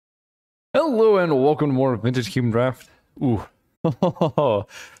Hello and welcome to more Vintage Cube Draft. Ooh.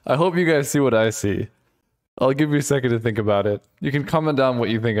 I hope you guys see what I see. I'll give you a second to think about it. You can comment down what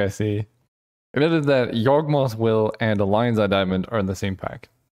you think I see. And it is that Yawgmoth's Will and a Lion's Eye Diamond are in the same pack.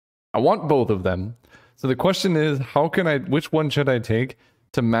 I want both of them. So the question is, which one should I take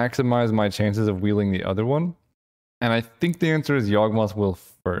to maximize my chances of wheeling the other one? And I think the answer is Yawgmoth's Will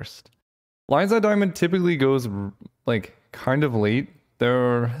first. Lion's Eye Diamond typically goes like kind of late.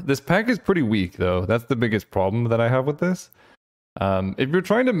 This pack is pretty weak though. That's the biggest problem that I have with this. If you're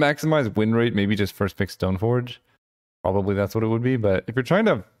trying to maximize win rate, maybe just first pick Stoneforge. Probably that's what it would be. But if you're trying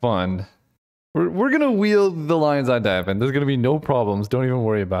to have fun, we're gonna wheel the Lion's Eye Diamond. There's gonna be no problems. Don't even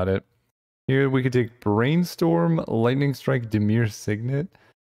worry about it. Here we could take Brainstorm, Lightning Strike, Demir Signet.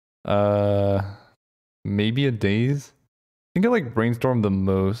 Maybe a Daze. I think I like Brainstorm the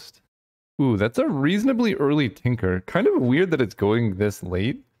most. Ooh, that's a reasonably early Tinker. Kind of weird that it's going this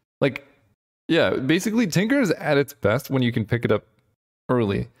late. Like, yeah, basically Tinker is at its best when you can pick it up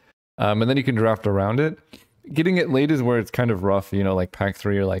early. And then you can draft around it. Getting it late is where it's kind of rough, you know, like pack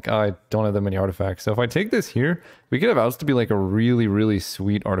 3, you're like, oh, I don't have that many artifacts. So if I take this here, we could have Outs to be like a really, really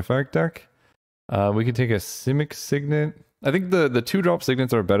sweet artifact deck. We could take a Simic Signet. I think the 2-drop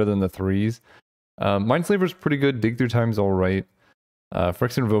Signets are better than the 3s. Mindslaver's pretty good. Dig Through Time's alright.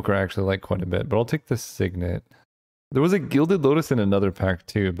 Phyrexian Invoker I actually like quite a bit, but I'll take the Signet. There was a Gilded Lotus in another pack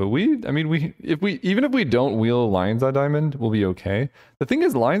too, but even if we don't wheel Lion's Eye Diamond, we'll be okay. The thing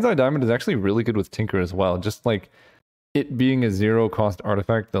is, Lion's Eye Diamond is actually really good with Tinker as well. Just like it being a 0-cost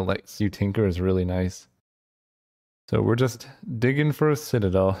artifact that lets you Tinker is really nice. So we're just digging for a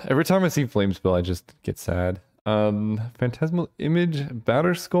Citadel. Every time I see Flamespell, I just get sad. Phantasmal Image,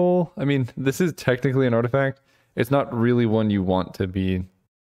 Batterskull. I mean, this is technically an artifact. It's not really one you want to be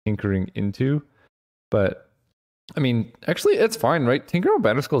tinkering into, but I mean, actually, it's fine, right? Tinker on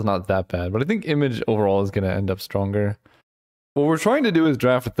Batterskull is not that bad, but I think Image overall is going to end up stronger. What we're trying to do is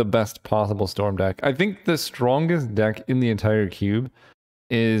draft with the best possible Storm deck. I think the strongest deck in the entire cube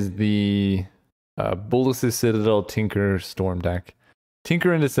is the Bolas's Citadel Tinker Storm deck.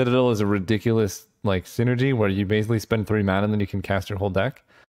 Tinker into Citadel is a ridiculous like synergy where you basically spend 3 mana and then you can cast your whole deck.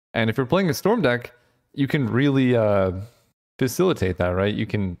 And if you're playing a Storm deck, you can really facilitate that, right? You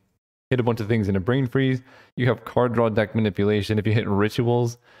can hit a bunch of things in a Brain Freeze. You have card draw, deck manipulation. If you hit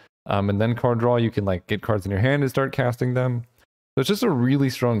Rituals and then card draw, you can like get cards in your hand and start casting them. So it's just a really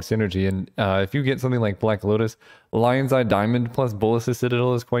strong synergy. And if you get something like Black Lotus, Lion's Eye Diamond plus Bolas's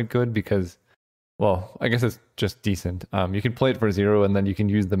Citadel is quite good because, well, I guess it's just decent. You can play it for 0 and then you can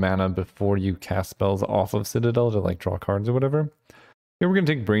use the mana before you cast spells off of Citadel to like draw cards or whatever. Here we're going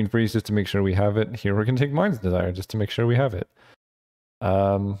to take Brain Freeze just to make sure we have it. Here we're going to take Mind's Desire just to make sure we have it.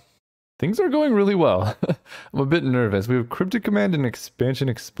 Things are going really well. I'm a bit nervous. We have Cryptic Command and Expansion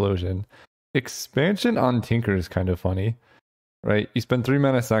Explosion. Expansion on Tinker is kind of funny, right? You spend 3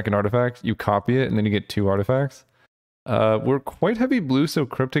 mana, sack an artifact, you copy it, and then you get 2 artifacts. We're quite heavy blue, so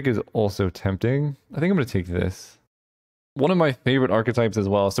Cryptic is also tempting. I think I'm going to take this. One of my favorite archetypes as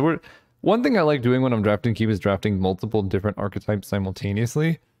well. So one thing I like doing when I'm drafting Cube is drafting multiple different archetypes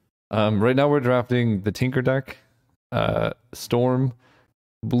simultaneously. Right now we're drafting the Tinker deck, Storm,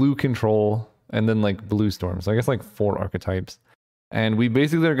 Blue Control, and then like Blue Storm. So I guess like 4 archetypes. And we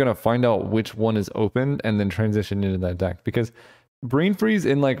basically are going to find out which one is open and then transition into that deck. Because Brain Freeze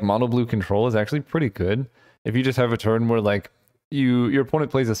in like Mono Blue Control is actually pretty good. If you just have a turn where like your opponent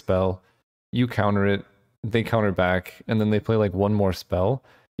plays a spell, you counter it, they counter back, and then they play like one more spell.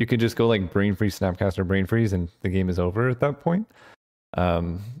 You could just go like Brain Freeze, Snapcaster, Brain Freeze, and the game is over at that point.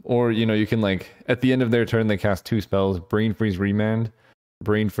 Or, you know, you can like, at the end of their turn, they cast 2 spells, Brain Freeze, Remand,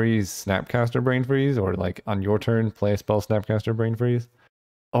 Brain Freeze, Snapcaster, Brain Freeze, or like on your turn, play a spell, Snapcaster, Brain Freeze.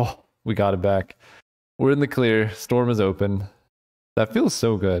 Oh, we got it back. We're in the clear. Storm is open. That feels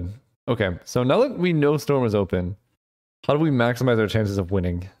so good. Okay, so now that we know Storm is open, how do we maximize our chances of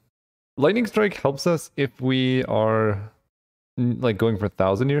winning? Lightning Strike helps us if we are like going for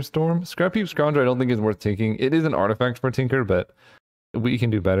 1,000-Year Storm. Scrap Heap Scrounger I don't think is worth taking. It is an artifact for Tinker, but we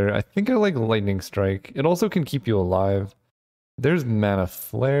can do better. I think I like Lightning Strike. It also can keep you alive. There's Mana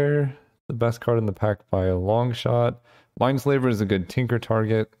Flare, the best card in the pack by a long shot. Mindslaver is a good Tinker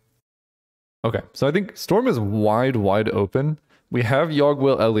target. Okay, so I think Storm is wide open. We have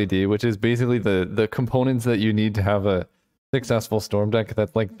Yawgmoth LED, which is basically the components that you need to have a successful Storm deck.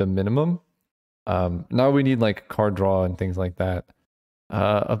 That's like the minimum. Now we need like card draw and things like that.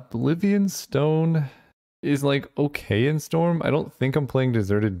 Oblivion Stone is like okay in Storm. I don't think I'm playing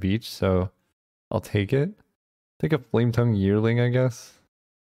Deserted Beach, so I'll take it. Take a Flame Tongue Yearling, I guess.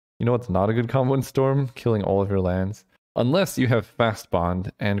 You know what's not a good combo in Storm? Killing all of your lands. Unless you have Fast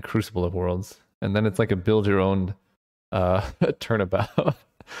Bond and Crucible of Worlds, and then it's like a build your own turnabout.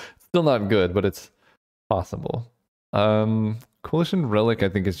 Still not good, but it's possible. Coalition Relic, I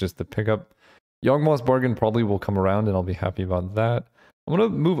think, is just the pickup. Yawgmoth's Bargain probably will come around, and I'll be happy about that. I'm gonna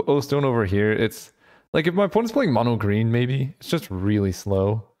move O-Stone over here. It's like if my opponent's playing mono green, maybe it's just really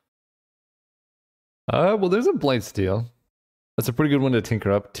slow. Well, there's a Blightsteel. That's a pretty good one to tinker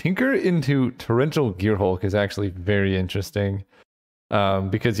up. Tinker into Torrential Gearhulk is actually very interesting,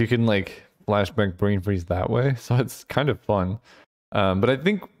 because you can like flashback Brain Freeze that way, so it's kind of fun. But I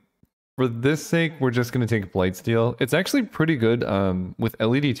think for this sake, we're just going to take Blightsteel. It's actually pretty good with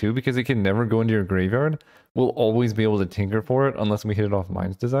LED too, because it can never go into your graveyard. We'll always be able to tinker for it unless we hit it off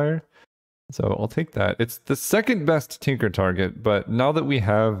Mind's Desire. So I'll take that. It's the second best tinker target, but now that we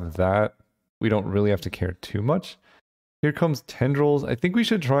have that, we don't really have to care too much. Here comes Tendrils. I think we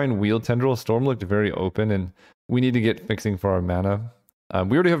should try and wheel Tendrils. Storm looked very open, and we need to get fixing for our mana.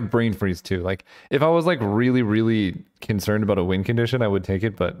 We already have Brain Freeze too. Like, if I was like really, really concerned about a win condition, I would take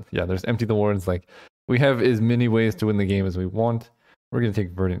it. But yeah, there's Empty the Warrens. Like, we have as many ways to win the game as we want. We're going to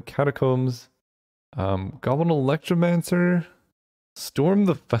take Verdant Catacombs. Goblin Electromancer. Storm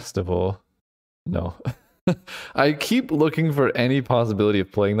the Festival. No. I keep looking for any possibility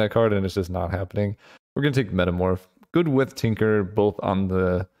of playing that card, and it's just not happening. We're going to take Metamorph. Good with Tinker, both on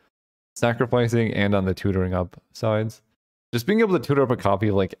the sacrificing and on the tutoring up sides. Just being able to tutor up a copy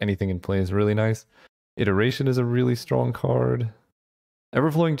of like anything in play is really nice. Iteration is a really strong card.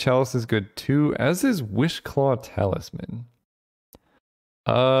 Everflowing Chalice is good too, as is Wishclaw Talisman.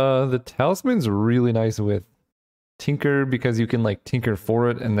 The Talisman's really nice with Tinker because you can like tinker for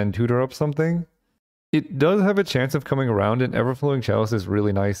it and then tutor up something. It does have a chance of coming around, and Everflowing Chalice is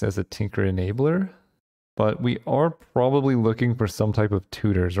really nice as a Tinker enabler. But we are probably looking for some type of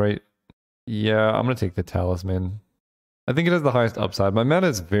tutors, right? Yeah, I'm going to take the Talisman. I think it has the highest upside. My mana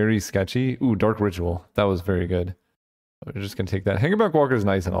is very sketchy. Ooh, Dark Ritual. That was very good. We're just going to take that. Hangerback Walker is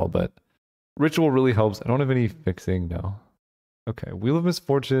nice and all, but Ritual really helps. I don't have any fixing, no. Okay, Wheel of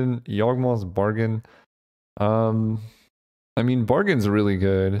Misfortune, Yawgmoth's Bargain. I mean, Bargain's really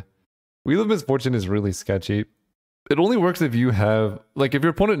good. Wheel of Misfortune is really sketchy. It only works if you have, like, if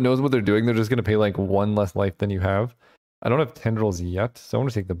your opponent knows what they're doing, they're just going to pay, like, one less life than you have. I don't have Tendrils yet, so I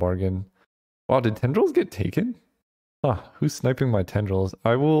want to take the Bargain. Wow, did Tendrils get taken? Huh, who's sniping my Tendrils?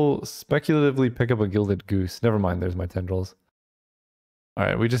 I will speculatively pick up a Gilded Goose. Never mind, there's my Tendrils.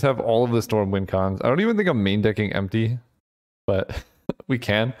 Alright, we just have all of the Storm win cons. I don't even think I'm main decking empty, but we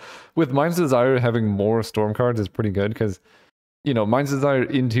can. With Mind's Desire, having more Storm cards is pretty good, because, you know, Mind's Desire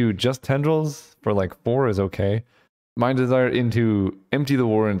into just Tendrils for, like, 4 is okay. Mind Desire into Empty the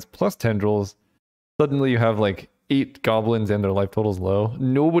Warrens plus Tendrils, suddenly you have like 8 goblins and their life totals low.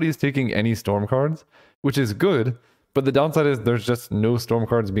 Nobody's taking any Storm cards, which is good, but the downside is there's just no Storm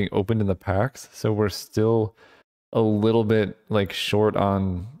cards being opened in the packs, so we're still a little bit like short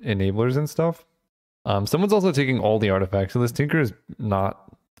on enablers and stuff. Someone's also taking all the artifacts, so this Tinker is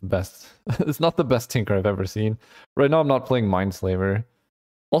not the best. It's not the best Tinker I've ever seen. Right now I'm not playing Mindslaver.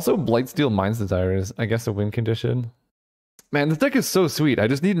 Also, Blightsteel Mind's Desire is, I guess, a win condition. Man, this deck is so sweet. I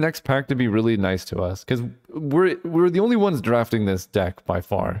just need next pack to be really nice to us, because we're the only ones drafting this deck by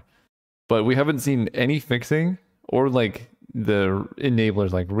far. But we haven't seen any fixing or like the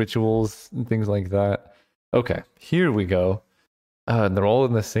enablers like rituals and things like that. Okay, here we go. They're all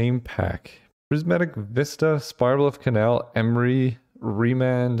in the same pack. Prismatic Vista, Spiral of Canal, Emery,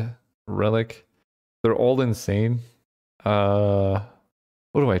 Remand, Relic. They're all insane. What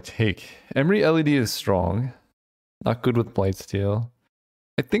do I take? Emery LED is strong. Not good with Blightsteel.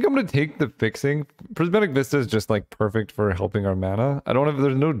 I think I'm going to take the fixing. Prismatic Vista is just like perfect for helping our mana. I don't have,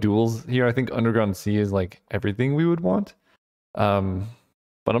 there's no duels here. I think Underground Sea is like everything we would want. But I'm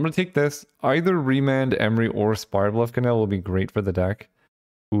going to take this. Either Remand, Emery, or Spiral of Canal will be great for the deck.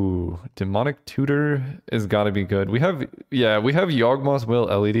 Ooh, Demonic Tutor has got to be good. We have Yawgmoth's Will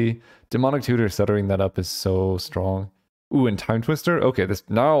LED. Demonic Tutor setting that up is so strong. Ooh, and Time Twister. Okay, this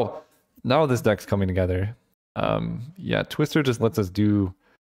now this deck's coming together. Yeah, Twister just lets us do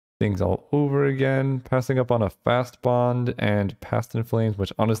things all over again. Passing up on a Fast Bond and Past in Flames,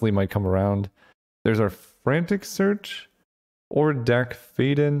 which honestly might come around. There's our Frantic Search or deck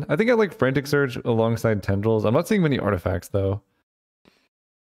Fade-In. I think I like Frantic Search alongside Tendrils. I'm not seeing many artifacts though.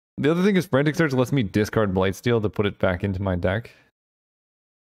 The other thing is Frantic Search lets me discard Blightsteel to put it back into my deck.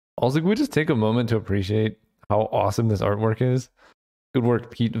 Also, can we just take a moment to appreciate how awesome this artwork is? Good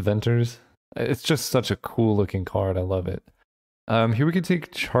work, Pete Venters. It's just such a cool looking card. I love it. Here we can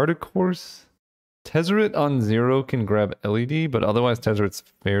take Chart a Course. Tezzeret on 0 can grab LED, but otherwise Tezzeret's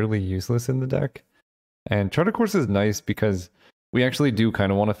fairly useless in the deck. And Charter Course is nice because we actually do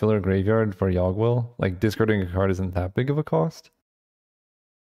kind of want to fill our graveyard for Yogg-Will. Like, discarding a card isn't that big of a cost.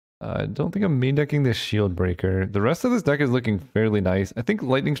 I don't think I'm main decking this Shield Breaker. The rest of this deck is looking fairly nice. I think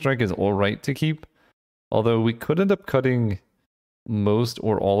Lightning Strike is alright to keep. Although we could end up cutting most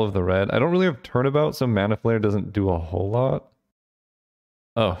or all of the red. I don't really have Turnabout, so Mana Flare doesn't do a whole lot.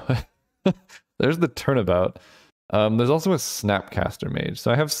 Oh, there's the Turnabout. There's also a Snapcaster Mage.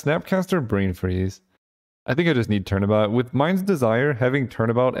 So I have Snapcaster, Brain Freeze. I think I just need Turnabout. With Mind's Desire, having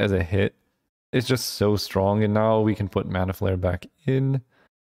Turnabout as a hit is just so strong, and now we can put Mana Flare back in.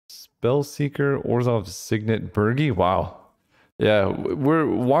 Spellseeker, Orzhov's Signet, Bergie. Wow. Yeah, we're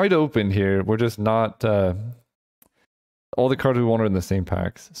wide open here. We're just not... all the cards we want are in the same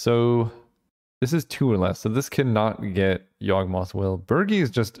packs. So this is 2 or less. So this cannot get Yawgmoth's Will. Bergie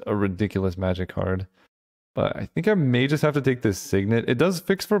is just a ridiculous magic card. But I think I may just have to take this Signet. It does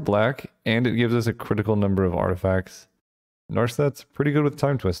fix for black, and it gives us a critical number of artifacts. Narset's pretty good with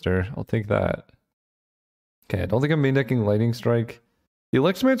Time Twister. I'll take that. Okay, I don't think I'm main decking Lightning Strike. The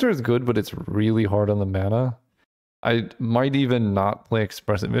Electromancer is good, but it's really hard on the mana. I might even not play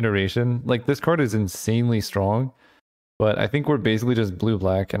Expressive Iteration. Like, this card is insanely strong, but I think we're basically just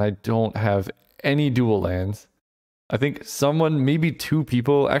blue-black, and I don't have any dual lands. I think someone, maybe 2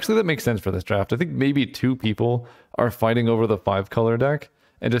 people, actually that makes sense for this draft. I think maybe 2 people are fighting over the 5-color deck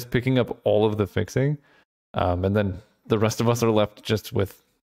and just picking up all of the fixing. And then the rest of us are left just with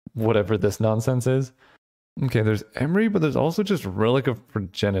whatever this nonsense is. Okay, there's Emery, but there's also just Relic of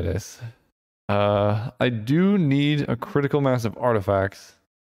Progenitus. I do need a critical mass of artifacts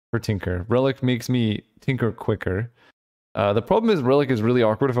for Tinker. Relic makes me Tinker quicker. The problem is Relic is really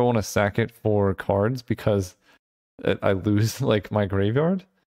awkward if I want to sack it for cards because I lose like my graveyard.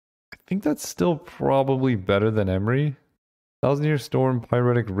 I think that's still probably better than Emery. Thousand Year Storm,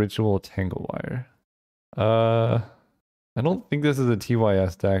 Pyretic Ritual, Tanglewire. I don't think this is a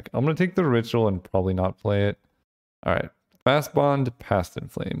TYS deck. I'm going to take the Ritual and probably not play it. Alright. Fast Bond, Past in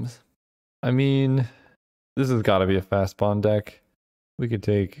Flames. I mean, this has got to be a Fast Bond deck. We could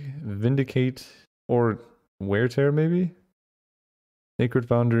take Vindicate or Wear Tear maybe? Sacred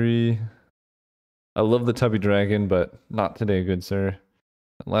Foundry. I love the Tubby Dragon, but not today, good sir.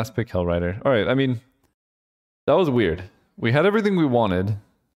 Last pick, Hellrider. Alright, I mean, that was weird. We had everything we wanted,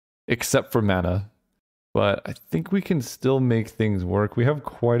 except for mana. But I think we can still make things work. We have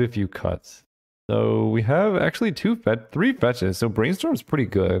quite a few cuts. So we have actually 3 fetches, so Brainstorm's pretty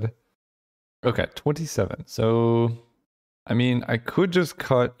good. Okay, 27. So, I mean, I could just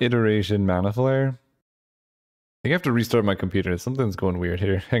cut Iteration Mana Flare. I think I have to restart my computer. Something's going weird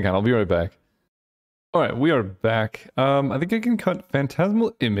here. Hang on, I'll be right back. Alright, we are back. I think I can cut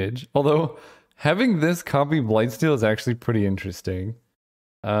Phantasmal Image, although having this copy Blightsteel is actually pretty interesting.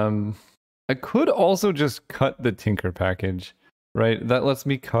 I could also just cut the Tinker package, right? That lets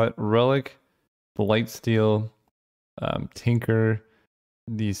me cut Relic, Blightsteel, Tinker,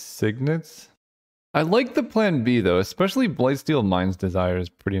 these Signets. I like the plan B though, especially Blightsteel Mind's Desire is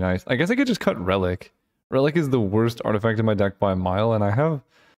pretty nice. I guess I could just cut Relic. Relic is the worst artifact in my deck by a mile, and I have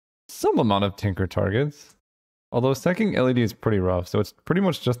some amount of Tinker targets. Although stacking LED is pretty rough, so it's pretty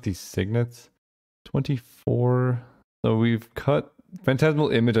much just these Signets. 24. So we've cut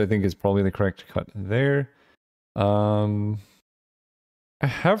Phantasmal Image, I think, is probably the correct cut there. I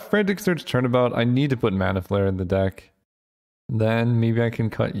have Frantic Search Turnabout. I need to put Mana Flare in the deck. Then maybe I can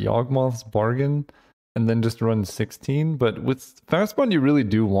cut Yawgmoth's Bargain and then just run 16. But with Fastbond, you really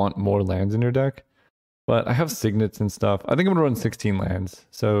do want more lands in your deck. But I have Signets and stuff. I think I'm going to run 16 lands.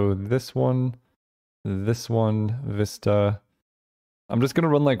 So this one, Vista. I'm just going to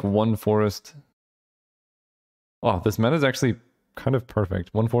run like 1 forest. Oh, this meta is actually kind of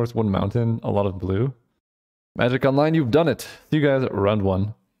perfect. 1 forest, 1 mountain, a lot of blue. Magic Online, you've done it. See you guys at round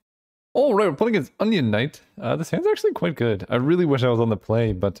 1. Oh, right, we're playing against Onion Knight. This hand's actually quite good. I really wish I was on the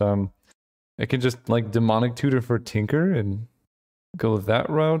play, but I can just like Demonic Tutor for Tinker and go that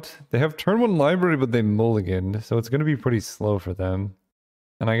route. They have turn 1 library, but they mulliganed, so it's going to be pretty slow for them.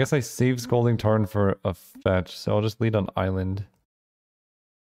 And I guess I save Scalding Tarn for a fetch, so I'll just lead on Island.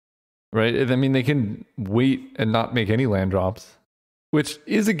 Right? I mean, they can wait and not make any land drops, which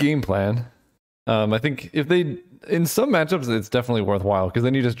is a game plan. I think if they, in some matchups, it's definitely worthwhile, because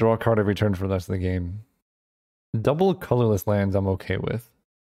then you just draw a card every turn for the rest of the game. Double colorless lands I'm okay with.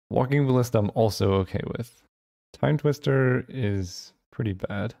 Walking Ballista I'm also okay with. Time Twister is pretty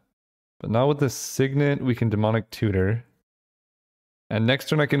bad. But now with the Signet, we can Demonic Tutor. And next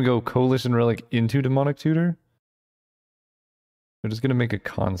turn I can go Coalition Relic into Demonic Tutor. We're just going to make a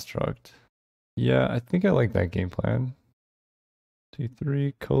construct. Yeah, I think I like that game plan. 2,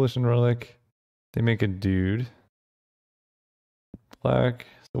 3, Coalition Relic. They make a dude. Black.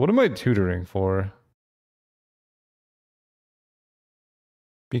 So what am I tutoring for?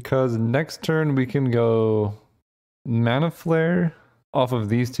 Because next turn we can go Mana Flare off of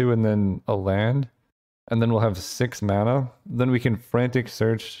these two and then a land. And then we'll have 6 mana. Then we can Frantic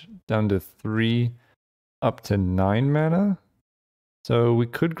Search down to 3 up to 9 mana. So we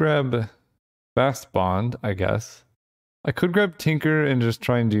could grab Fast Bond, I guess. I could grab Tinker and just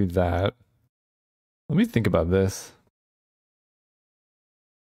try and do that. Let me think about this.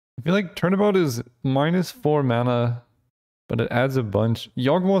 I feel like Turnabout is -4 mana, but it adds a bunch.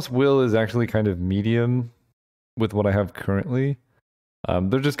 Yawgmoth's Will is actually kind of medium with what I have currently.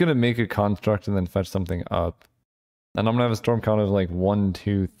 They're just going to make a construct and then fetch something up. And I'm going to have a storm count of like 1,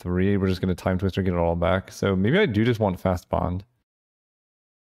 2, 3. We're just going to Time Twister, get it all back. So maybe I do just want Fast Bond.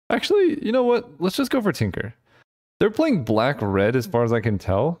 Actually, you know what? Let's just go for Tinker. They're playing black-red as far as I can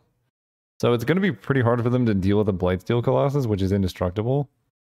tell. So it's going to be pretty hard for them to deal with a Blightsteel Colossus, which is indestructible.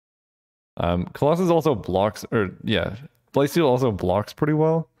 Colossus also blocks, or yeah, Blightsteel also blocks pretty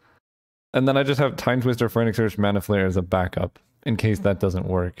well. And then I just have Time Twister, Frantic Search, Mana Flare as a backup in case that doesn't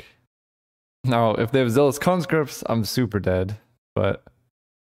work. Now, if they have Zealous Conscripts, I'm super dead, but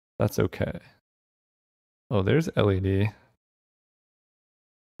that's okay. Oh, there's LED.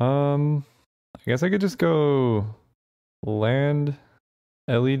 I guess I could just go land,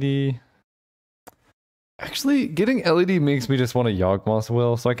 LED. Actually, getting LED makes me just want a Yawgmoth's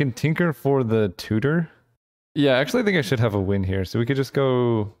Will, so I can Tinker for the tutor. Yeah, actually I think I should have a win here, so we could just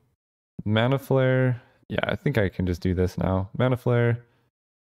go Mana Flare. Yeah, I think I can just do this now. Mana Flare.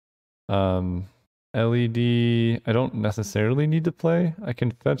 LED, I don't necessarily need to play. I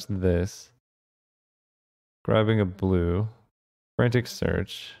can fetch this. Grabbing a blue. Frantic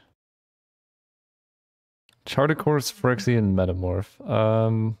Search. Chart a Course, Phyrexian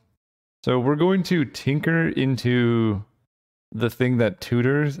Metamorph. So we're going to Tinker into the thing that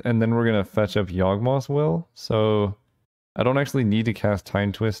tutors, and then we're going to fetch up Yawgmoth's Will. So I don't actually need to cast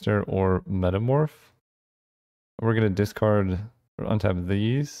Time Twister or Metamorph. We're going to discard or untap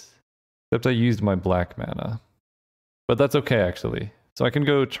these. Except I used my black mana. But that's okay, actually. So I can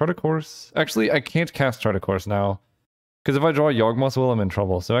go Chart a Course. Actually, I can't cast Chart a Course now. Because if I draw Yawgmoth's Will, I'm in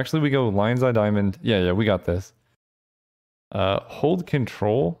trouble. So actually we go Lion's Eye Diamond. Yeah, we got this. Hold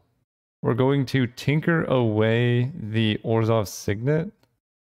Control. We're going to Tinker away the Orzhov Signet.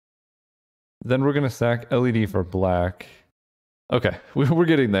 Then we're going to sack LED for black. Okay, we're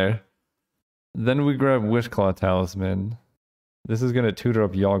getting there. Then we grab Wishclaw Talisman. This is going to tutor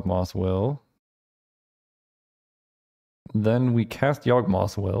up Yawgmoth's Will. Then we cast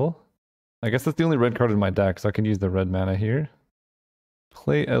Yawgmoth's Will. I guess that's the only red card in my deck, so I can use the red mana here.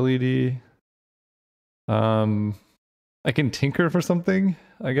 Play LED. I can Tinker for something,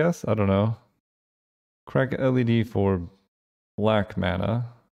 I guess. I don't know. Crack LED for black mana.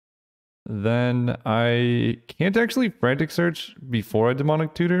 Then I can't actually Frantic Search before I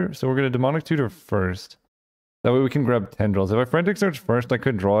Demonic Tutor, so we're going to Demonic Tutor first. That way we can grab Tendrils. If I Frantic Search first, I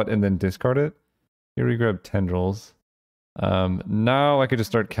could draw it and then discard it. Here we grab Tendrils. Now I could just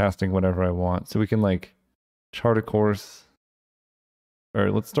start casting whatever I want. So we can like Chart a Course.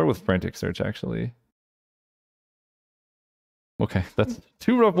 Or let's start with Frantic Search actually. Okay, that's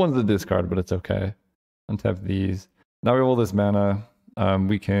 2 rough ones to discard, but it's okay. Untap these. Now we have all this mana.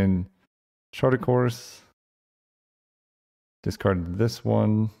 We can Chart a Course. Discard this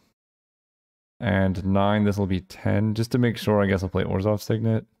one. And 9, this will be 10. Just to make sure, I guess I'll play Orzhov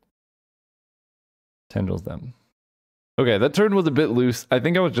Signet. Tendrils them. Okay, that turn was a bit loose. I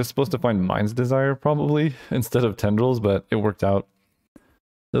think I was just supposed to find Mind's Desire, probably, instead of Tendrils, but it worked out.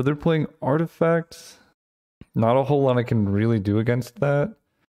 So they're playing Artifacts. Not a whole lot I can really do against that.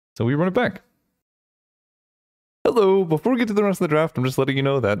 So we run it back. Hello, before we get to the rest of the draft, I'm just letting you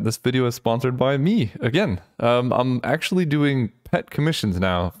know that this video is sponsored by me, again. I'm actually doing pet commissions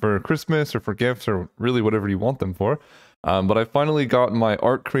now for Christmas or for gifts or really whatever you want them for. But I finally got my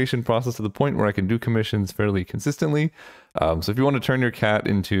art creation process to the point where I can do commissions fairly consistently. So if you want to turn your cat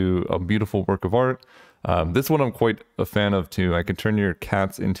into a beautiful work of art, this one I'm quite a fan of too. I can turn your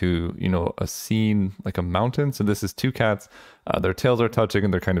cats into, you know, a scene like a mountain. So this is 2 cats. Their tails are touching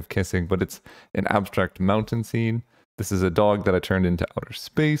and they're kind of kissing, but it's an abstract mountain scene. This is a dog that I turned into outer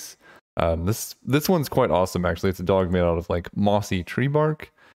space. This one's quite awesome actually. It's a dog made out of like mossy tree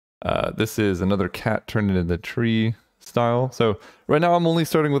bark. This is another cat turned into the tree style. So right now I'm only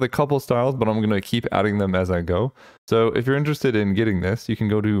starting with a couple styles, but I'm going to keep adding them as I go. So if you're interested in getting this, you can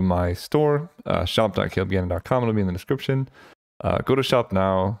go to my store, shop.calebgannon.com. It'll be in the description. Go to shop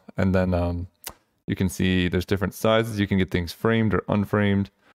now, and then you can see there's different sizes. You can get things framed or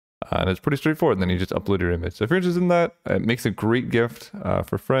unframed. And it's pretty straightforward. Then you just upload your image. So if you're interested in that, it makes a great gift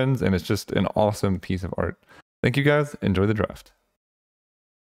for friends, and it's just an awesome piece of art. Thank you guys. Enjoy the draft.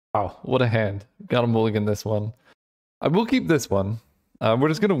 Wow, what a hand. Got a mulligan this one. I will keep this one. We're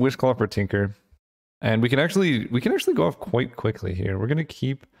just gonna wish claw for Tinker. And we can actually go off quite quickly here. We're gonna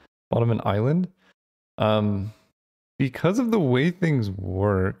keep bottom an island. Because of the way things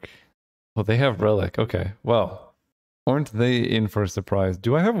work. Oh, they have relic. Okay. Well, aren't they in for a surprise?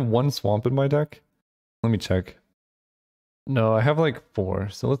 Do I have one swamp in my deck? Let me check. No, I have like 4.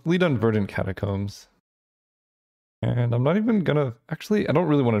 So let's lead on Verdant Catacombs. And I'm not even gonna... Actually, I don't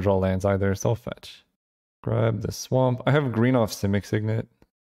really want to draw lands either, so I'll fetch. Grab the swamp. I have green off Simic Signet.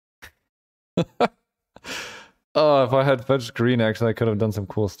 Oh, if I had fetched green, actually, I could have done some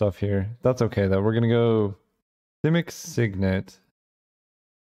cool stuff here. That's okay, though. We're gonna go Simic Signet.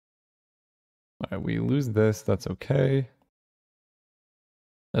 Alright, we lose this. That's okay.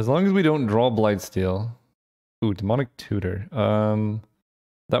 As long as we don't draw Blightsteel. Ooh, Demonic Tutor.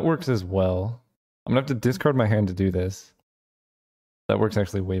 That works as well. I'm gonna have to discard my hand to do this. That works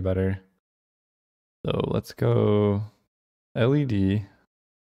actually way better. So let's go LED.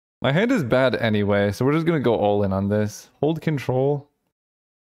 My hand is bad anyway, so we're just gonna go all in on this. Hold control.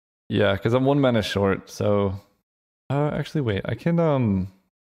 Yeah, because I'm 1 mana short, so... actually, wait, I can,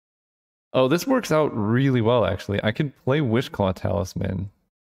 Oh, this works out really well, actually. I can play Wishclaw Talisman.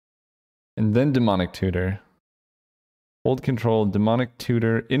 And then Demonic Tutor. Hold control, Demonic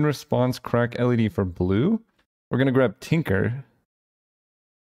Tutor. In response, crack LED for blue. We're gonna grab Tinker.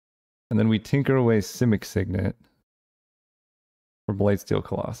 And then we tinker away Simic Signet. For Blightsteel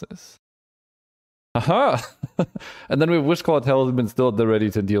Colossus. Aha! And then we have Wishclaw Talisman still at the ready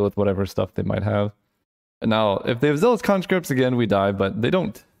to deal with whatever stuff they might have. And now, if they have Zealous Conscripts again, we die, but they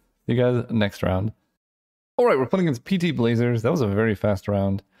don't. See you guys next round. Alright, we're playing against PT Blazers. That was a very fast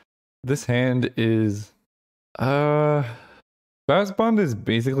round. This hand is... Fast Bond is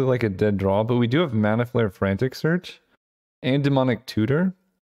basically like a dead draw, but we do have Mana Flare Frantic Search and Demonic Tutor.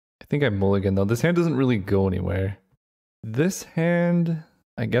 I think I mulligan though. This hand doesn't really go anywhere. This hand,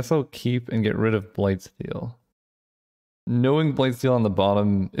 I guess I'll keep and get rid of Blightsteel. Knowing Blightsteel on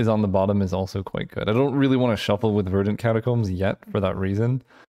the bottom is also quite good. I don't really want to shuffle with Verdant Catacombs yet for that reason.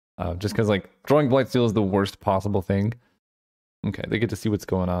 Just because like drawing Blightsteel is the worst possible thing. Okay, they get to see what's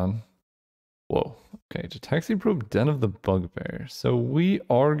going on. Whoa. Okay, Jataxi Probe, Den of the Bugbear. So we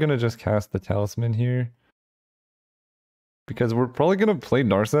are going to just cast the Talisman here. Because we're probably going to play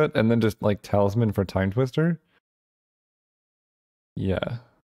Narset and then just like Talisman for Time Twister. Yeah.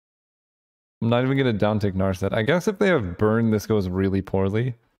 I'm not even going to downtick Narset. I guess if they have Burn, this goes really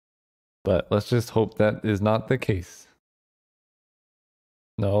poorly. But let's just hope that is not the case.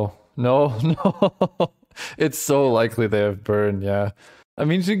 No. No. No. It's so likely they have Burn, yeah. I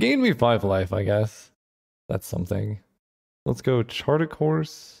mean, she gained me 5 life, I guess. That's something. Let's go Chart a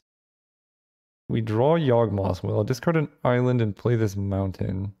Course. We draw Yawgmoth's Will. I'll discard an island and play this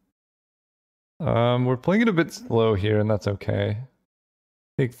mountain. We're playing it a bit slow here, and that's okay.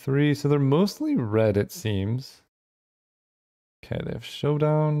 Take 3, so they're mostly red, it seems. Okay, they have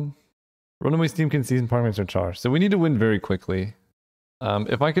Showdown. Runaway Steam can Season Parliaments or Charge. So we need to win very quickly.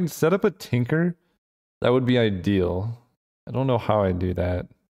 If I can set up a Tinker, that would be ideal. I don't know how I do that.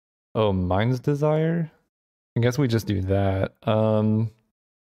 Oh, Mind's Desire? I guess we just do that. Oh,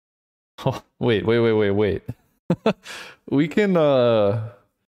 wait. We can, I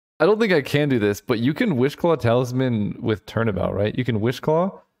don't think I can do this, but you can Wishclaw Talisman with Turnabout, right? You can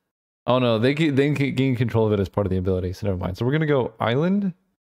Wishclaw. Oh no, they can gain control of it as part of the ability, so never mind. So we're gonna go Island.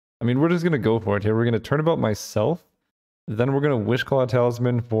 I mean, we're just gonna go for it here. We're gonna Turnabout myself. Then we're gonna Wishclaw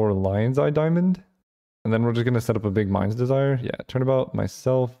Talisman for Lion's Eye Diamond. And then we're just gonna set up a big Mind's Desire. Yeah, Turnabout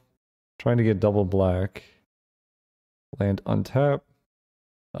myself. Trying to get double black. Land untap.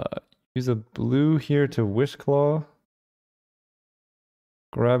 Use a blue here to Wishclaw.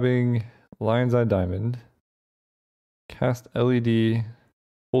 Grabbing Lion's Eye Diamond. Cast LED.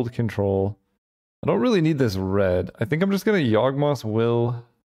 Hold control. I don't really need this red. I think I'm just going to Yawgmoth's Will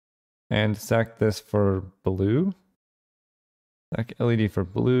and sack this for blue. Sack LED for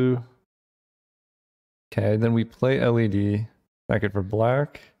blue. Okay, then we play LED. Sack it for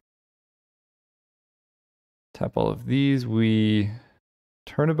black. Tap all of these. We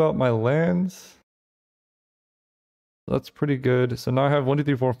turn about my lands. That's pretty good. So now I have 1, 2,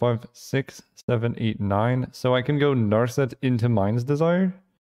 3, 4, 5, 6, 7, 8, 9. So I can go Narset into Mind's Desire.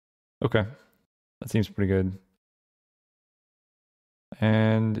 Okay. That seems pretty good.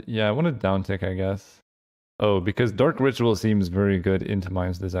 And yeah, I want to downtick, I guess. Oh, because Dark Ritual seems very good into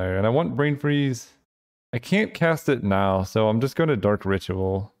Mind's Desire. And I want Brain Freeze. I can't cast it now, so I'm just going to Dark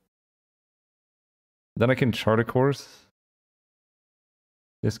Ritual. Then I can chart a course,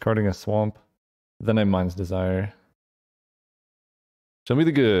 discarding a swamp. Then I Mind's Desire. Show me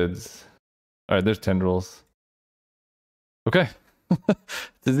the goods. All right, there's tendrils. Okay.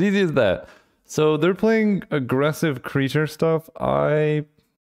 It's as easy as that. So they're playing aggressive creature stuff. I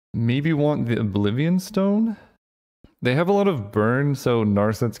maybe want the Oblivion Stone. They have a lot of burn, so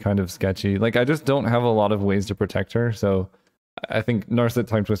Narset's kind of sketchy. Like, I just don't have a lot of ways to protect her, so I think Narset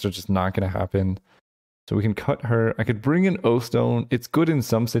Time Twister is just not going to happen. So we can cut her. I could bring in O-Stone. It's good in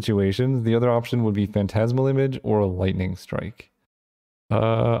some situations. The other option would be Phantasmal Image or a Lightning Strike.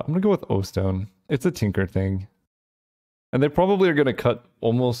 I'm going to go with O-Stone. It's a Tinker thing. And they probably are going to cut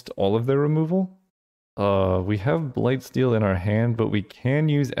almost all of their removal. We have Blightsteel in our hand, but we can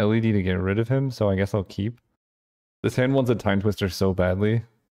use LED to get rid of him, so I guess I'll keep. This hand wants a Time Twister so badly.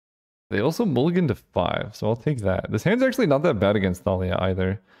 They also mulligan to 5, so I'll take that. This hand's actually not that bad against Thalia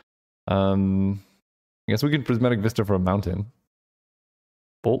either. I guess we can Prismatic Vista for a mountain.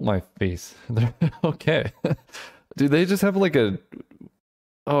 Bolt my face. Okay. Do they just have like a...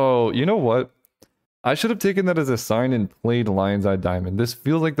 Oh, you know what? I should have taken that as a sign and played Lion's Eye Diamond. This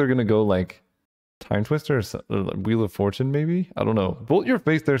feels like they're going to go like Time Twister or Wheel of Fortune maybe? I don't know. Bolt your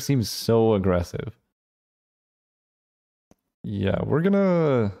face there seems so aggressive. Yeah, we're going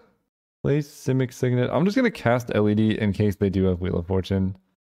to play Simic Signet. I'm just going to cast LED in case they do have Wheel of Fortune.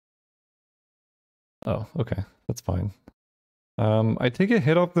 Oh, okay. That's fine. I take a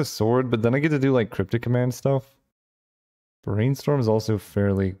hit off the sword, but then I get to do like Cryptic Command stuff. Brainstorm is also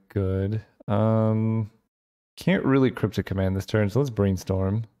fairly good. Can't really Cryptic Command this turn, so let's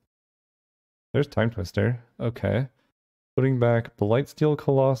Brainstorm. There's Time Twister. Okay. Putting back Blightsteel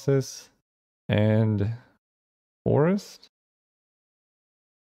Colossus and Forest.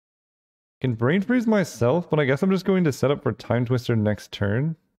 Can Brain Freeze myself, but I guess I'm just going to set up for Time Twister next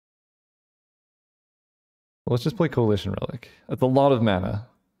turn. Well, let's just play Coalition Relic. That's a lot of mana.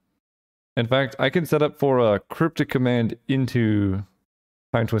 In fact, I can set up for a Cryptic Command into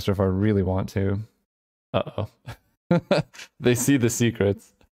Time Twister if I really want to. Uh-oh. They see the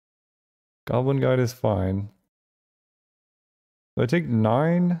secrets. Goblin Guide is fine. So I take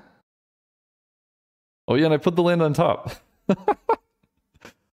 9. Oh yeah, and I put the land on top.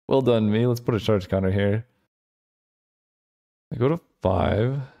 Well done, me. Let's put a charge counter here. I go to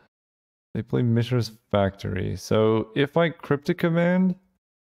 5. They play Mishra's Factory. So if I Cryptic Command,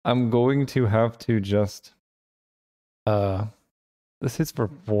 I'm going to have to just... This hits for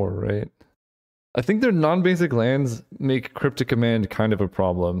 4, right? I think their non-basic lands make Cryptic Command kind of a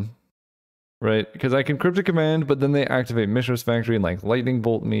problem. Right? Because I can Cryptic Command, but then they activate Mishra's Factory and like Lightning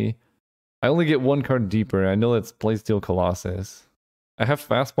Bolt me. I only get 1 card deeper. I know that's Blightsteel Colossus. I have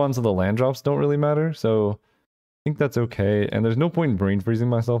fast spawn, so the land drops don't really matter, so I think that's okay. And there's no point in Brain Freezing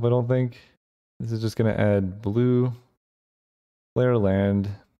myself, I don't think. This is just going to add blue, player land.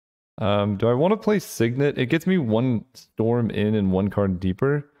 Do I want to play Signet? It gets me 1 storm in and 1 card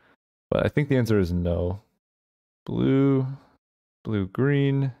deeper, but I think the answer is no. Blue, blue,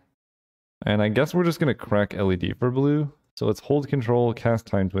 green. And I guess we're just going to crack LED for blue. So let's hold control, cast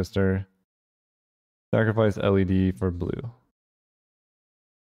Time Twister, sacrifice LED for blue.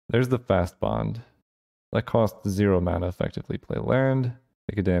 There's the fast bond. That costs 0 mana effectively. Play land,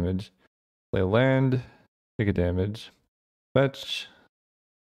 take a damage. Play land, take a damage. Fetch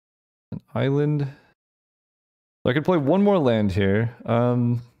an island. So I could play 1 more land here.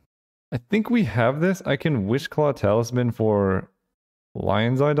 I think we have this. I can Wishclaw Talisman for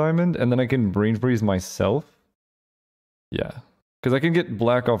Lion's Eye Diamond, and then I can Brain Freeze myself. Yeah, because I can get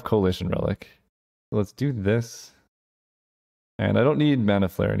black off Coalition Relic. So let's do this. And I don't need Mana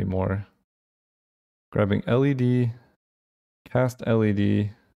Flare anymore. Grabbing LED, cast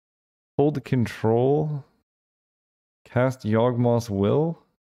LED, hold control, cast Yawgmoth's Will,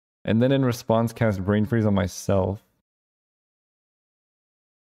 and then in response cast Brain Freeze on myself.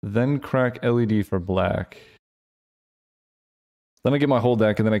 Then crack LED for black. Then I get my whole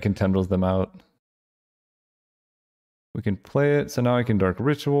deck and then I can Tendrils them out. We can play it, so now I can Dark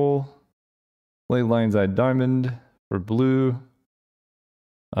Ritual, play Lion's Eye Diamond for blue.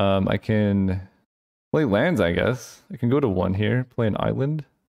 I can play lands, I guess. I can go to 1 here, play an island.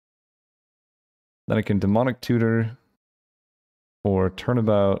 Then I can Demonic Tutor for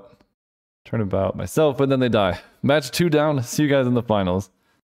turnabout myself, and then they die. Match 2 down. See you guys in the finals.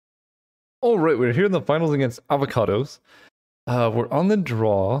 Alright, we're here in the finals against Avocados. We're on the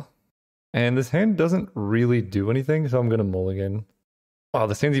draw, and this hand doesn't really do anything, so I'm going to mulligan. Wow,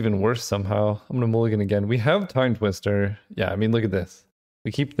 this hand's even worse somehow. I'm going to mulligan again. We have Time Twister. Yeah, I mean, look at this.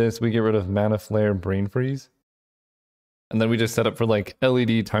 We keep this, we get rid of Mana Flare, Brain Freeze. And then we just set up for like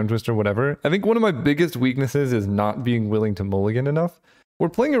LED, Time Twister, whatever. I think one of my biggest weaknesses is not being willing to mulligan enough. We're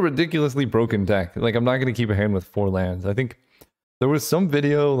playing a ridiculously broken deck. Like, I'm not going to keep a hand with 4 lands. I think there was some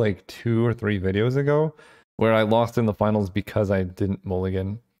video like 2 or 3 videos ago where I lost in the finals because I didn't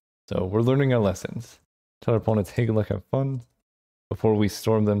mulligan. So we're learning our lessons. Tell our opponents, hey, good luck, have fun before we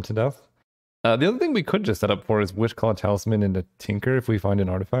storm them to death. The other thing we could just set up for is Wishclaw Talisman into Tinker if we find an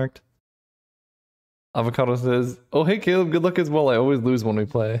artifact. Avocado says, oh, hey, Caleb, good luck as well. I always lose when we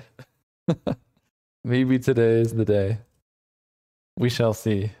play. Maybe today is the day. We shall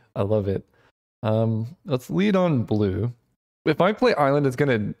see. I love it. Let's lead on blue. If I play Island, it's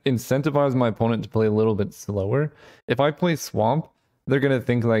going to incentivize my opponent to play a little bit slower. If I play Swamp, they're going to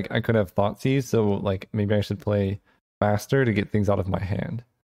think like I could have Thoughtseize, so like maybe I should play faster to get things out of my hand.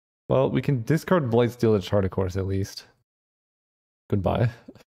 Well, we can discard Blightsteel to chart a course at least. Goodbye.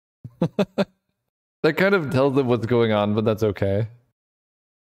 That kind of tells them what's going on, but that's okay.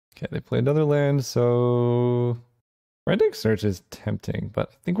 Okay, they play another land, so Frantic Search is tempting, but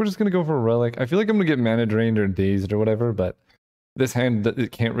I think we're just going to go for a Relic. I feel like I'm going to get mana drained or dazed or whatever, but this hand,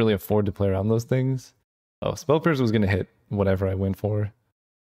 it can't really afford to play around those things. Oh, Spell Pierce was going to hit whatever I went for.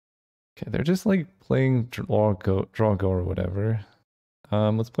 Okay, they're just like playing draw go or whatever.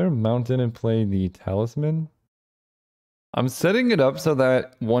 Let's play a Mountain and play the Talisman. I'm setting it up so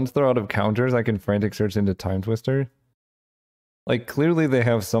that once they're out of counters, I can Frantic Search into Time Twister. Like, clearly they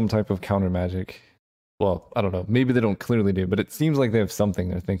have some type of counter magic. Well, I don't know. Maybe they don't clearly do, but it seems like they have something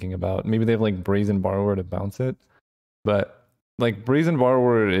they're thinking about. Maybe they have, like, Brazen Borrower to bounce it. But, like, Brazen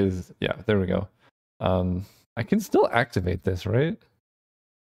Borrower is... Yeah, there we go. I can still activate this, right?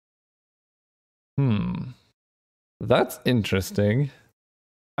 That's interesting.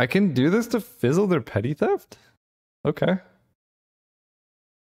 I can do this to fizzle their Petty Theft? Okay.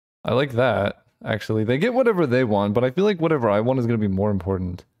 I like that, actually. They get whatever they want, but I feel like whatever I want is going to be more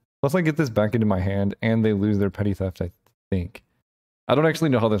important. Plus I get this back into my hand, and they lose their Petty Theft, I think. I don't actually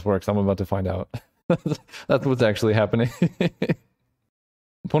know how this works. I'm about to find out. That's what's actually happening.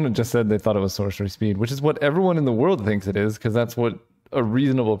 Opponent just said they thought it was Sorcery Speed, which is what everyone in the world thinks it is, because that's what a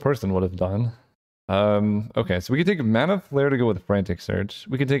reasonable person would have done. Okay, so we can take Mana Flare to go with Frantic Search.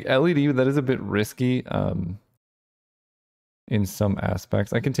 We can take LED, that is a bit risky. In some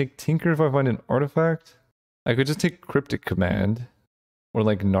aspects. I can take Tinker if I find an artifact. I could just take Cryptic Command. Or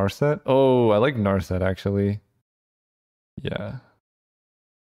like Narset. Oh, I like Narset actually. Yeah.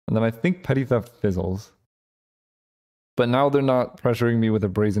 And then I think Petty Theft fizzles. But now they're not pressuring me with a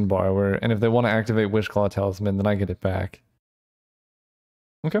Brazen Borrower, and if they want to activate Wishclaw Talisman, then I get it back.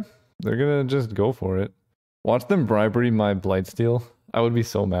 Okay. They're gonna just go for it. Watch them bribery my Blightsteel. I would be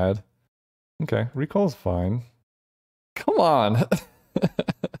so mad. Okay, recall's fine. Come on.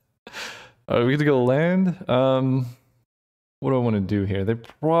 Alright, we get to go land. What do I want to do here? They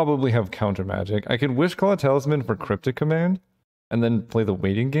probably have counter magic. I can Wishclaw Talisman for Cryptic Command and then play the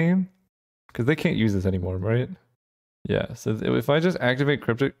waiting game. Because they can't use this anymore, right? Yeah, so if I just activate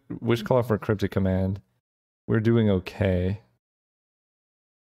Wishclaw for Cryptic Command, we're doing okay.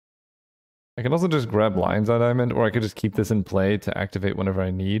 I can also just grab Lion's Eye Diamond, or I could just keep this in play to activate whenever I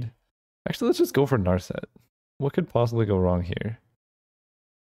need. Actually, let's just go for Narset. What could possibly go wrong here?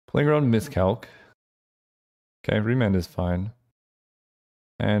 Playing around Miscalc. Okay, remand is fine.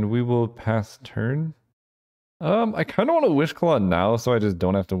 And we will pass turn. I kind of want to Wishclaw now so I just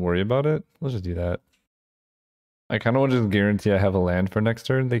don't have to worry about it. Let's just do that. I kind of want to just guarantee I have a land for next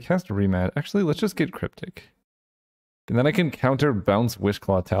turn. They cast remand. Actually, let's just get Cryptic. And then I can counter bounce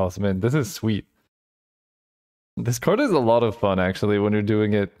Wishclaw Talisman. This is sweet. This card is a lot of fun, actually, when you're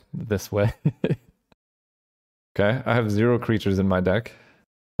doing it this way. Okay, I have 0 creatures in my deck.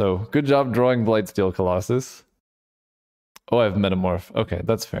 So, good job drawing Blightsteel Colossus. Oh, I have Metamorph. Okay,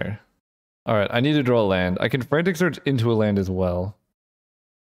 that's fair. Alright, I need to draw a land. I can Frantic Search into a land as well.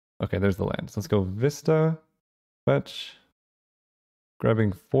 Okay, there's the land. So let's go Vista, Fetch,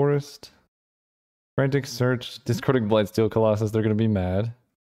 grabbing Forest, Frantic Search, discarding Blightsteel Colossus. They're going to be mad.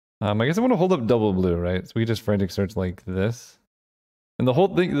 I guess I want to hold up double blue, right? So we just Frantic Search like this. And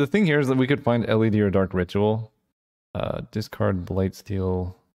the thing here is that we could find LED or Dark Ritual. Discard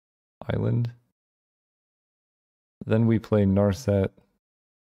Blightsteel Island. Then we play Narset.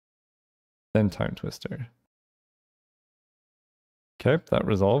 Then Time Twister. Okay, that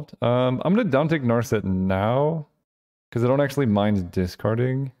resolved. I'm gonna down take Narset now, because I don't actually mind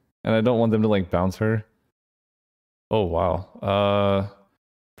discarding, and I don't want them to like bounce her. Oh wow.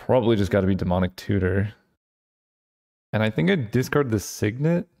 Probably just got to be Demonic Tutor. And I think I discard the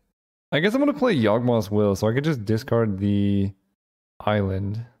Signet. I guess I'm gonna play Yawgmoth's Will, so I could just discard the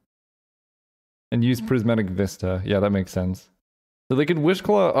island. And use Prismatic Vista. Yeah, that makes sense. So they could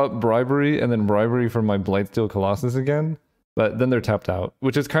Wishclaw up Bribery and then Bribery for my Blightsteel Colossus again, but then they're tapped out,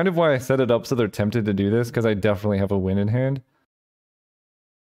 which is kind of why I set it up so they're tempted to do this, because I definitely have a win in hand.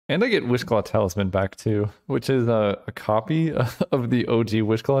 And I get Wishclaw Talisman back too, which is a copy of the OG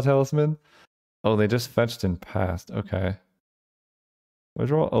Wishclaw Talisman. Oh, they just fetched and passed. Okay. I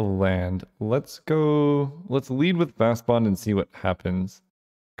draw a land. Let's lead with Fast Bond and see what happens.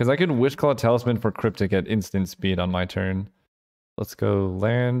 Because I can Wishclaw Talisman for Cryptic at instant speed on my turn. Let's go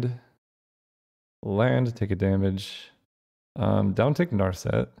land. Land, take a damage. Down tick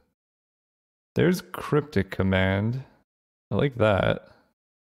Narset. There's Cryptic Command. I like that.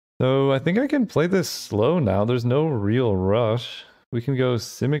 So I think I can play this slow now. There's no real rush. We can go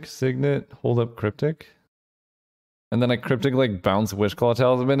Simic Signet, hold up Cryptic. And then I Cryptic like bounce Wishclaw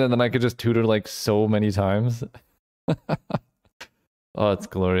Talisman, and then I could just tutor like so many times. Oh, it's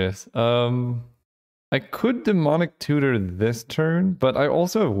glorious. I could Demonic Tutor this turn, but I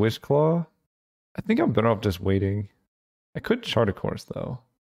also have Wishclaw. I think I'm better off just waiting. I could Chart a Course though.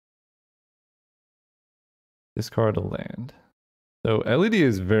 Discard a land. So LED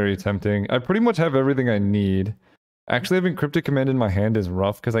is very tempting. I pretty much have everything I need. Actually having Cryptic Command in my hand is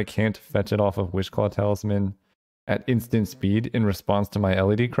rough because I can't fetch it off of Wishclaw Talisman at instant speed in response to my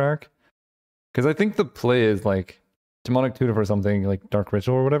LED crack. Because I think the play is like Demonic Tutor for something like Dark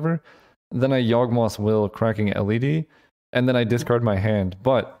Ritual or whatever. Then I Yawgmoth's Will cracking LED, and then I discard my hand.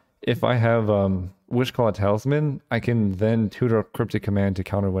 But if I have Wishclaw Talisman, I can then tutor Cryptic Command to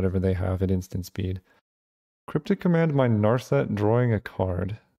counter whatever they have at instant speed. Cryptic Command my Narset, drawing a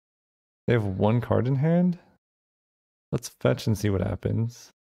card. They have one card in hand. Let's fetch and see what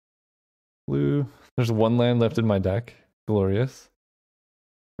happens. Blue. There's one land left in my deck. Glorious.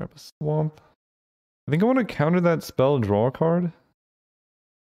 Grab a swamp. I think I want to counter that spell, draw a card.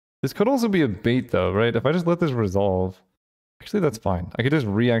 This could also be a bait though, right? If I just let this resolve. Actually, that's fine. I could just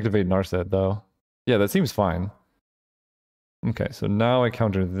reactivate Narset though. Yeah, that seems fine. Okay, so now I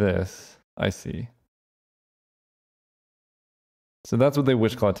counter this. I see. So that's what they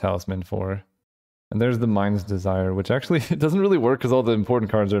Wishclaw Talisman for. And there's the Mind's Desire, which actually it doesn't really work because all the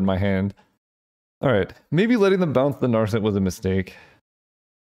important cards are in my hand. Alright, maybe letting them bounce the Narset was a mistake.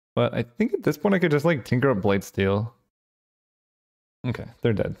 But I think at this point I could just like tinker up Blightsteel. Okay,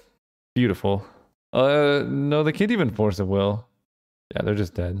 they're dead. Beautiful. No, they can't even force a will. Yeah, they're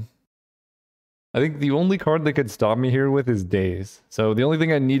just dead. I think the only card that could stop me here with is Daze. So the only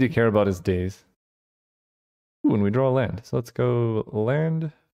thing I need to care about is Daze. Ooh, and we draw a land. So let's go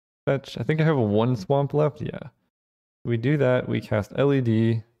land, fetch. I think I have one swamp left. Yeah. We do that. We cast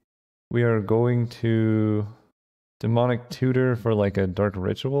LED. We are going to Demonic Tutor for like a Dark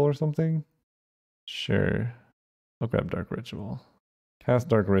Ritual or something. Sure. I'll grab Dark Ritual. Cast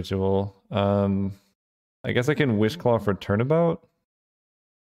Dark Ritual. I guess I can Wishclaw for Turnabout.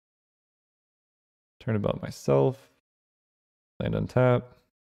 Turnabout myself. Land on tap.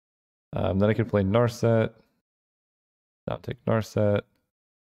 Then I can play Narset. Now take Narset.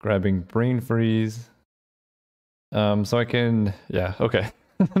 Grabbing Brain Freeze. So I can, yeah, okay.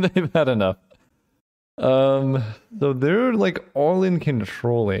 They've had enough. So they're like all in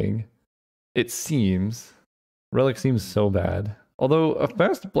controlling. It seems. Relic seems so bad. Although a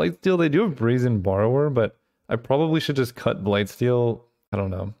fast Blightsteel, they do have Brazen Borrower, but I probably should just cut Blightsteel. I don't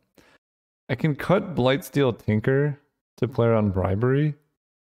know. I can cut Blightsteel Tinker to play around Bribery.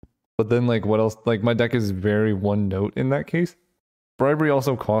 But then like what else? Like my deck is very one note in that case. Bribery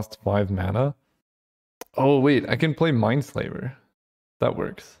also costs 5 mana. Oh wait, I can play Mindslaver. That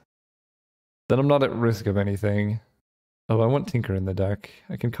works. Then I'm not at risk of anything. Oh, I want Tinker in the deck.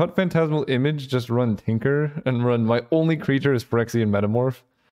 I can cut Phantasmal Image, just run Tinker, and run my only creature is Phyrexian Metamorph.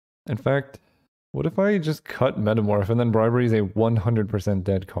 In fact, what if I just cut Metamorph and then Bribery is a 100%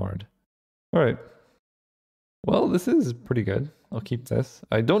 dead card? Alright. Well, this is pretty good. I'll keep this.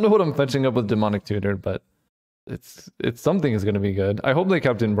 I don't know what I'm fetching up with Demonic Tutor, but it's something is going to be good. I hope they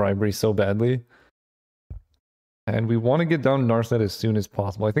kept in Bribery so badly. And we want to get down Narset as soon as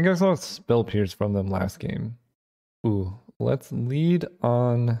possible. I think I saw Spell Pierce from them last game. Ooh, let's lead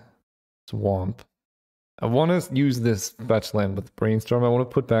on Swamp. I want to use this fetch land with Brainstorm. I want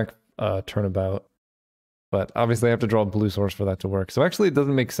to put back Turnabout. But obviously I have to draw a blue source for that to work. So actually it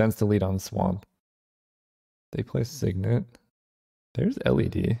doesn't make sense to lead on Swamp. They play Signet. There's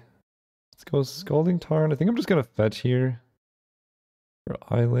LED. Let's go Scalding Tarn. I think I'm just going to fetch here. For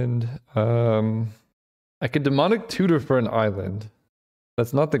Island. I could Demonic Tutor for an Island.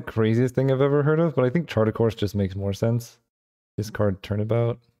 That's not the craziest thing I've ever heard of, but I think Chart a Course just makes more sense. Discard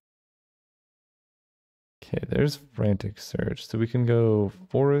Turnabout. Okay, there's Frantic Search. So we can go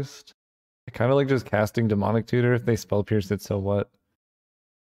Forest. I kind of like just casting Demonic Tutor. If they spell pierce it, so what?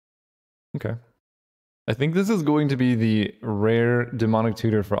 Okay. I think this is going to be the rare Demonic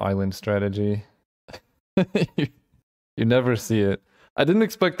Tutor for Island strategy. you, you never see it. I didn't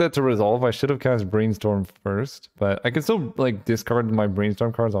expect that to resolve. I should have cast Brainstorm first, but I can still like discard my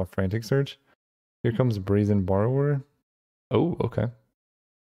Brainstorm cards off Frantic Search. Here comes Brazen Borrower. Oh, okay.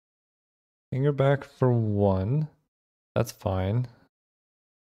 Finger back for 1. That's fine.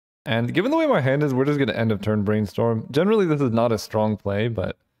 And given the way my hand is, we're just going to end of turn Brainstorm. Generally, this is not a strong play,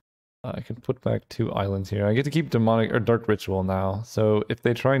 but I can put back 2 islands here. I get to keep Demonic or Dark Ritual now. So if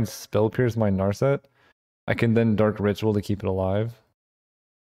they try and Spell Pierce my Narset, I can then Dark Ritual to keep it alive.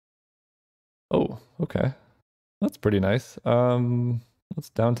 Oh, okay. That's pretty nice. Let's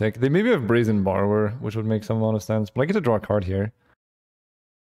down take. They maybe have Brazen Borrower, which would make some amount of sense, but I get to draw a card here.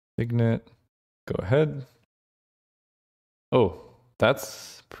 Signet. Go ahead. Oh,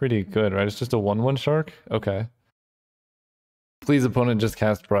 that's pretty good, right? It's just a 1/1 shark? Okay. Please, opponent, just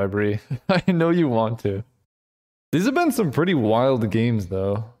cast Bribery. I know you want to. These have been some pretty wild games,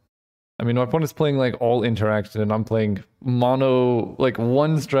 though. I mean, my opponent's playing like all interaction, and I'm playing mono, like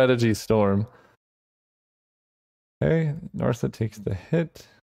one strategy Storm. Okay, Narset takes the hit.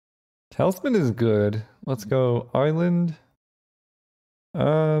 Talisman is good. Let's go Island.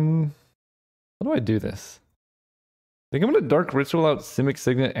 How do I do this? I think I'm gonna Dark Ritual out Simic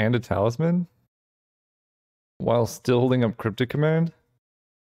Signet and a Talisman while still holding up Cryptic Command.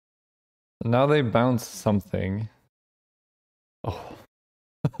 Now they bounce something. Oh.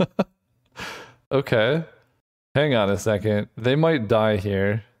 Okay. Hang on a second. They might die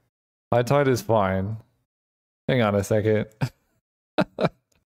here. High Tide is fine. Hang on a second.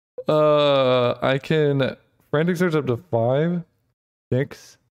 I can Frantic Search up to 5,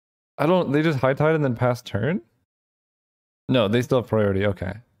 6. They just High Tide and then pass turn? No, they still have priority.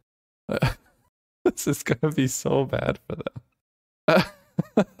 Okay. This is gonna be so bad for them.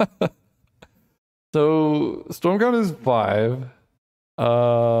 So Storm count is 5.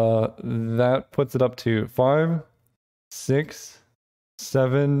 That puts it up to 5, 6,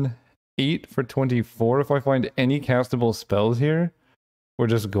 7, 8 for 24. If I find any castable spells here, we're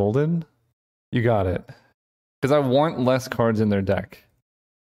just golden. You got it. Because I want less cards in their deck.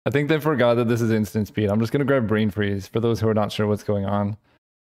 I think they forgot that this is instant speed. I'm just going to grab Brain Freeze for those who are not sure what's going on.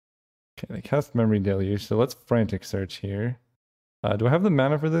 Okay, they cast Memory Deluge, so let's Frantic Search here. Do I have the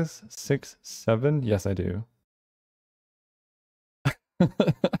mana for this? 6, 7? Yes, I do.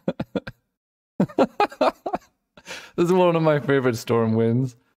 This is one of my favorite Storm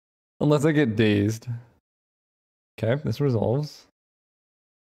wins. Unless I get dazed. Okay, this resolves.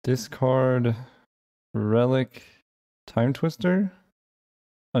 Discard Relic Time Twister.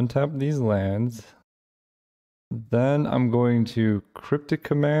 Untap these lands. Then I'm going to Cryptic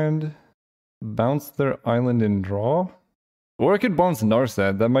Command, bounce their island and draw. Or I could bounce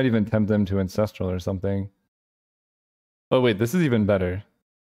Narset. That might even tempt them to Ancestral or something. Oh wait, this is even better.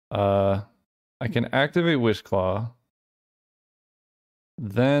 I can activate Wishclaw.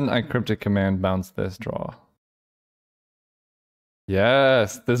 Then I Cryptic Command, bounce this, draw.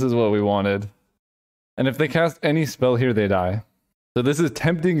 Yes, this is what we wanted. And if they cast any spell here, they die. So this is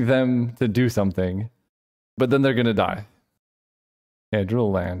tempting them to do something, but then they're gonna die. Yeah, drew a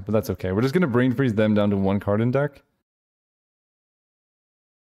land, but that's okay. We're just gonna Brain Freeze them down to 1 card in deck.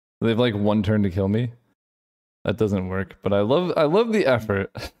 They have like 1 turn to kill me. That doesn't work, but I love the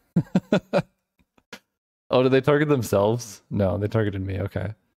effort. Oh, did they target themselves? No, they targeted me.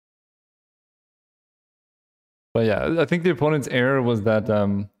 Okay. But yeah, I think the opponent's error was that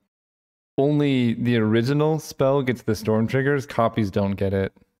only the original spell gets the storm triggers, copies don't get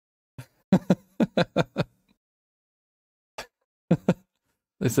it.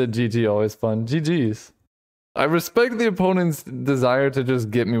 They said GG, always fun. GG's. I respect the opponent's desire to just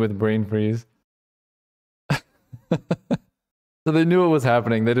get me with Brain Freeze. So they knew what was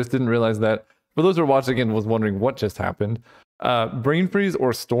happening, they just didn't realize that. For those who are watching and was wondering what just happened, Brain Freeze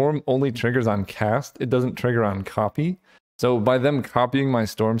or Storm only triggers on cast, it doesn't trigger on copy. So by them copying my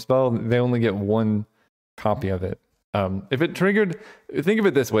Storm spell, they only get 1 copy of it. If it triggered, think of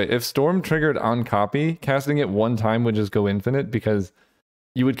it this way, if Storm triggered on copy, casting it 1 time would just go infinite because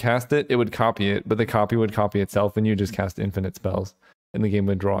you would cast it, it would copy it, but the copy would copy itself and you just cast infinite spells and the game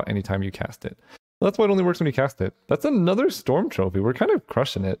would draw anytime you cast it. That's why it only works when you cast it. That's another Storm trophy. We're kind of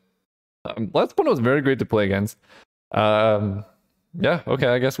crushing it. Last one was very great to play against. Yeah, okay,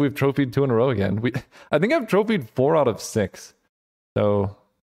 I guess we've trophied 2 in a row again. I think I've trophied 4 out of 6. So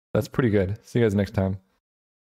that's pretty good. See you guys next time.